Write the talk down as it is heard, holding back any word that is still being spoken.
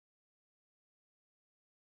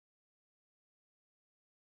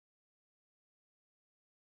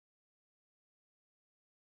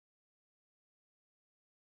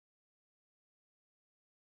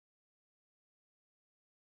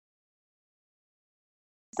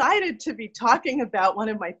Excited to be talking about one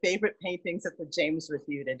of my favorite paintings at the James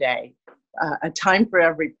Review today, A Time for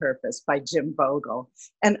Every Purpose by Jim Vogel.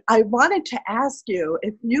 And I wanted to ask you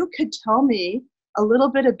if you could tell me a little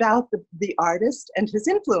bit about the artist and his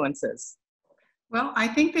influences. Well, I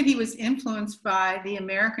think that he was influenced by the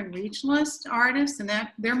American Regionalist artists, and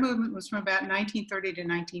that their movement was from about 1930 to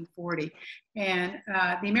 1940. And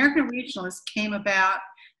the American Regionalists came about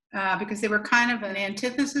because they were kind of an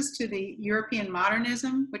antithesis to the European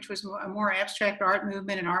modernism, which was a more abstract art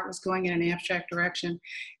movement, and art was going in an abstract direction.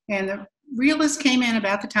 And the realists came in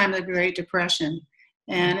about the time of the Great Depression.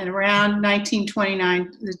 And in around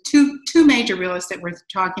 1929, the two major realists that we're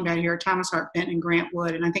talking about here are Thomas Hart Benton and Grant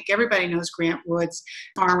Wood. And I think everybody knows Grant Wood's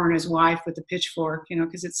farmer and his wife with the pitchfork,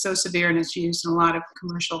 because it's so severe and it's used in a lot of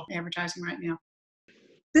commercial advertising right now.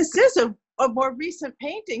 This is a more recent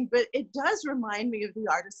painting, but it does remind me of the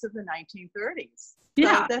artists of the 1930s.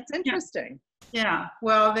 Yeah. So that's interesting. Yeah.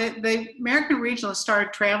 Well, the American Regionalists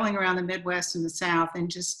started traveling around the Midwest and the South and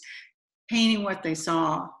just painting what they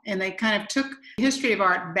saw. And they kind of took the history of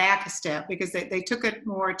art back a step because they took it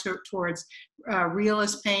more towards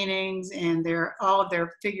realist paintings, and all of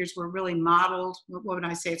their figures were really modeled. What would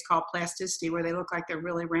I say? It's called plasticity, where they look like they're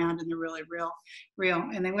really round and they're really real.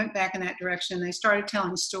 And they went back in that direction. They started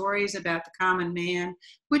telling stories about the common man,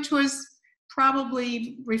 which was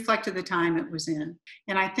probably reflected the time it was in.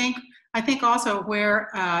 And I think also where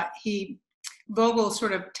Vogel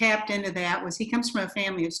sort of tapped into that was he comes from a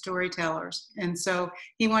family of storytellers. And so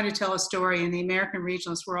he wanted to tell a story, and the American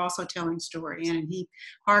Regionalists were also telling story. And he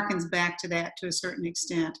harkens back to that to a certain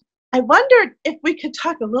extent. I wondered if we could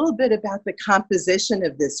talk a little bit about the composition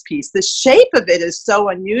of this piece. The shape of it is so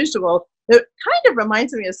unusual. It kind of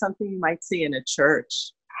reminds me of something you might see in a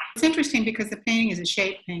church. It's interesting because the painting is a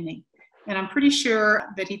shape painting. And I'm pretty sure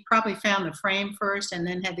that he probably found the frame first and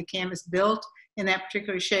then had the canvas built in that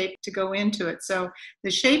particular shape to go into it. So the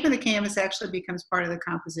shape of the canvas actually becomes part of the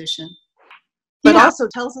composition. But also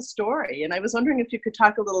tells a story. And I was wondering if you could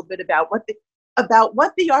talk a little bit about what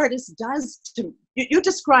the artist does to, you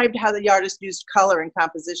described how the artist used color and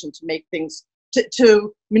composition to make things,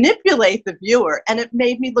 to manipulate the viewer. And it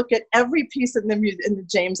made me look at every piece in the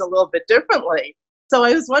James a little bit differently. So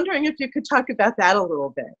I was wondering if you could talk about that a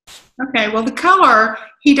little bit. Okay, well, the color,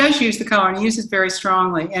 he does use the color, and he uses it very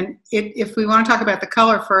strongly. And if we want to talk about the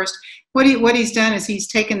color first, what he's done is he's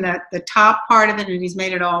taken the top part of it and he's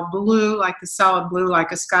made it all blue, like the solid blue,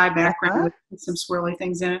 like a sky background with some swirly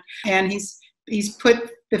things in it. And he's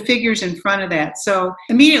put the figures in front of that. So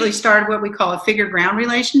immediately started what we call a figure-ground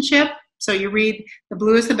relationship. So you read the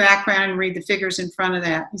blue as the background and read the figures in front of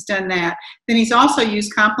that. He's done that. Then he's also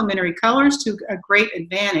used complementary colors to a great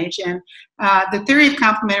advantage. And the theory of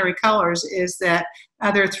complementary colors is that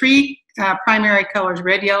there are three primary colors,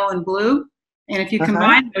 red, yellow, and blue. And if you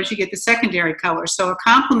combine those, you get the secondary colors. So a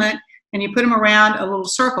complement, and you put them around a little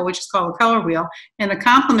circle, which is called a color wheel. And the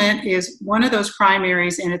complement is one of those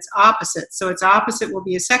primaries and its opposite. So its opposite will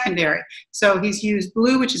be a secondary. So he's used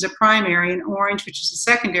blue, which is a primary, and orange, which is a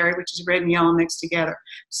secondary, which is red and yellow mixed together.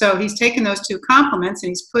 So he's taken those two complements and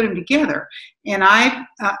he's put them together. And I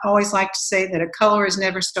always like to say that a color is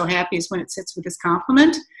never so happy as when it sits with its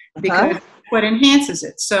complement, because what enhances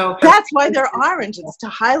it. So that's why they're orange. It's to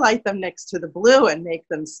highlight them next to the blue and make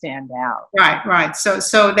them stand out. Right.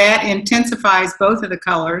 So that intensifies both of the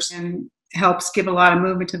colors and helps give a lot of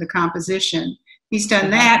movement to the composition. He's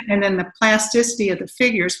done that, and then the plasticity of the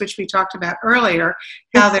figures, which we talked about earlier.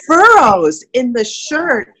 How the furrows in the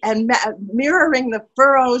shirt and mirroring the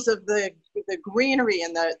furrows of the greenery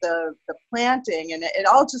and the planting, and it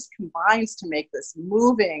all just combines to make this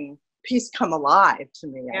moving piece come alive to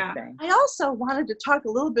me, I think. I also wanted to talk a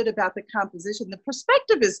little bit about the composition. The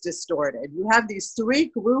perspective is distorted. You have these three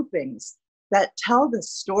groupings that tell the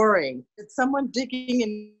story. It's someone digging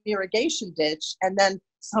an irrigation ditch and then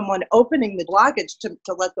someone opening the blockage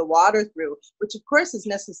to let the water through, which of course is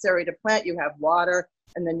necessary to plant. You have water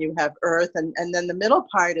and then you have earth, and then the middle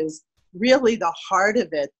part is really the heart of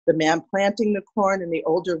it. The man planting the corn and the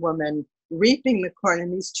older woman reaping the corn,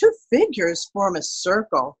 and these two figures form a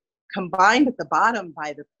circle combined at the bottom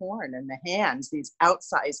by the corn and the hands, these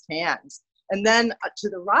outsized hands. And then to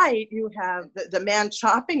the right, you have the man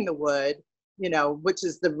chopping the wood, which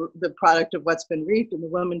is the product of what's been reaped, and the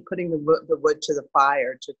woman putting the wood to the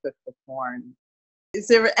fire to cook the corn. Is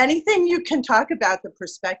there anything you can talk about the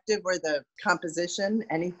perspective or the composition?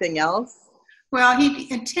 Anything else? Well, he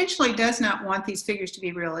intentionally does not want these figures to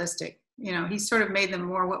be realistic. He's sort of made them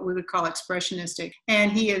more what we would call expressionistic.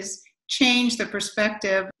 And he has change the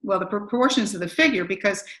perspective, well, the proportions of the figure,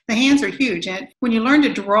 because the hands are huge. And when you learn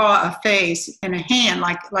to draw a face and a hand,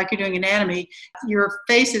 like you're doing anatomy, your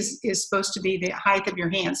face is supposed to be the height of your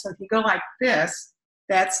hand. So if you go like this,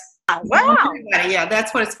 that's wow. Yeah,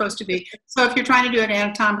 that's what it's supposed to be. So if you're trying to do it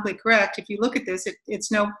anatomically correct, if you look at this,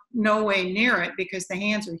 it's no way near it, because the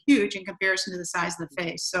hands are huge in comparison to the size of the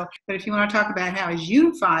face. So, but if you want to talk about how he's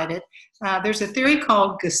unified it, there's a theory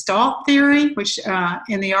called Gestalt theory, which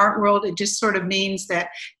in the art world, it just sort of means that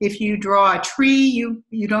if you draw a tree,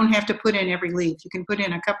 you don't have to put in every leaf. You can put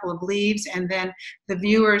in a couple of leaves, and then the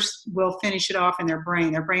viewers will finish it off in their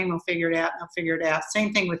brain. Their brain will figure it out, and they'll figure it out.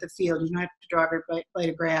 Same thing with the field. You don't have to draw every blade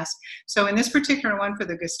of grass. So in this particular one, for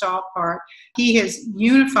the Gestalt part, he has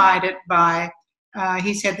unified it by,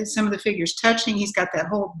 he's had some of the figures touching. He's got that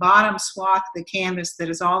whole bottom swath of the canvas that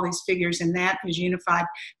is all these figures, and that is unified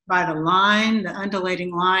by the line, the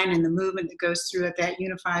undulating line, and the movement that goes through it. That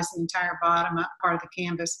unifies the entire bottom up part of the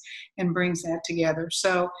canvas and brings that together.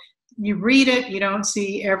 So you read it, you don't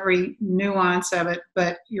see every nuance of it,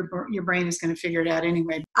 but your brain is going to figure it out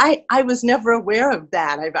anyway. I was never aware of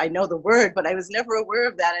that. I know the word, but I was never aware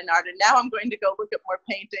of that in art. And now I'm going to go look at more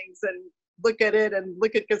paintings and look at it and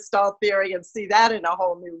look at Gestalt theory and see that in a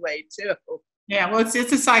whole new way too. Yeah, well, it's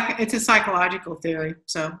a psychological theory.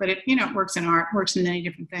 So, but it works in art, works in many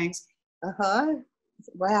different things.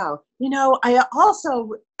 Wow.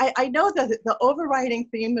 I know that the overriding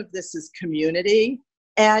theme of this is community.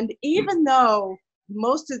 And even though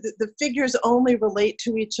most of the figures only relate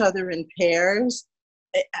to each other in pairs,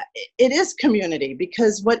 it is community,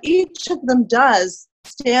 because what each of them does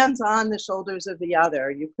stands on the shoulders of the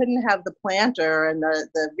other. You couldn't have the planter and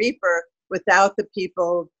the reaper without the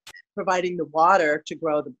people providing the water to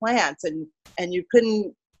grow the plants, and you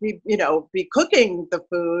couldn't be cooking the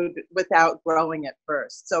food without growing it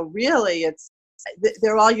first. So really,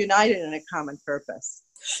 they're all united in a common purpose.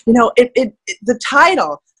 The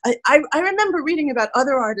title, I remember reading about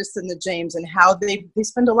other artists in the James and how they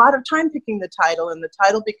spend a lot of time picking the title, and the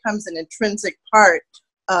title becomes an intrinsic part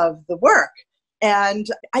of the work. And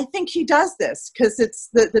I think he does this because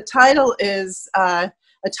the title is A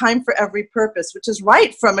Time for Every Purpose, which is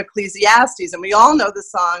right from Ecclesiastes. And we all know the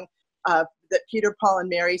song that Peter, Paul, and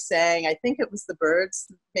Mary sang. I think it was the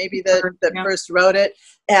Birds, maybe that first wrote it.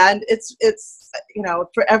 And it's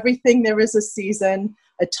for everything there is a season,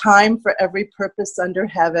 a time for every purpose under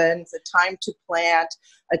heaven, it's a time to plant,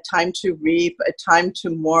 a time to reap, a time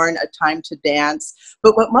to mourn, a time to dance.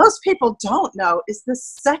 But what most people don't know is the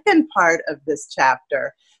second part of this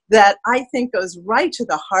chapter that I think goes right to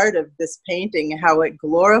the heart of this painting, how it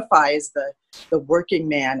glorifies the working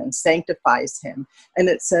man and sanctifies him. And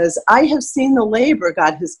it says, I have seen the labor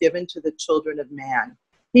God has given to the children of man.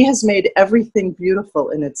 He has made everything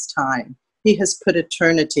beautiful in its time. He has put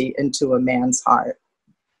eternity into a man's heart.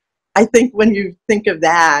 I think when you think of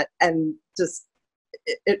that, and just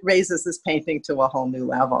it raises this painting to a whole new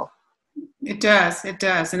level. It does,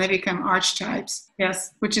 and they become archetypes.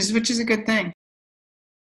 Yes, which is a good thing.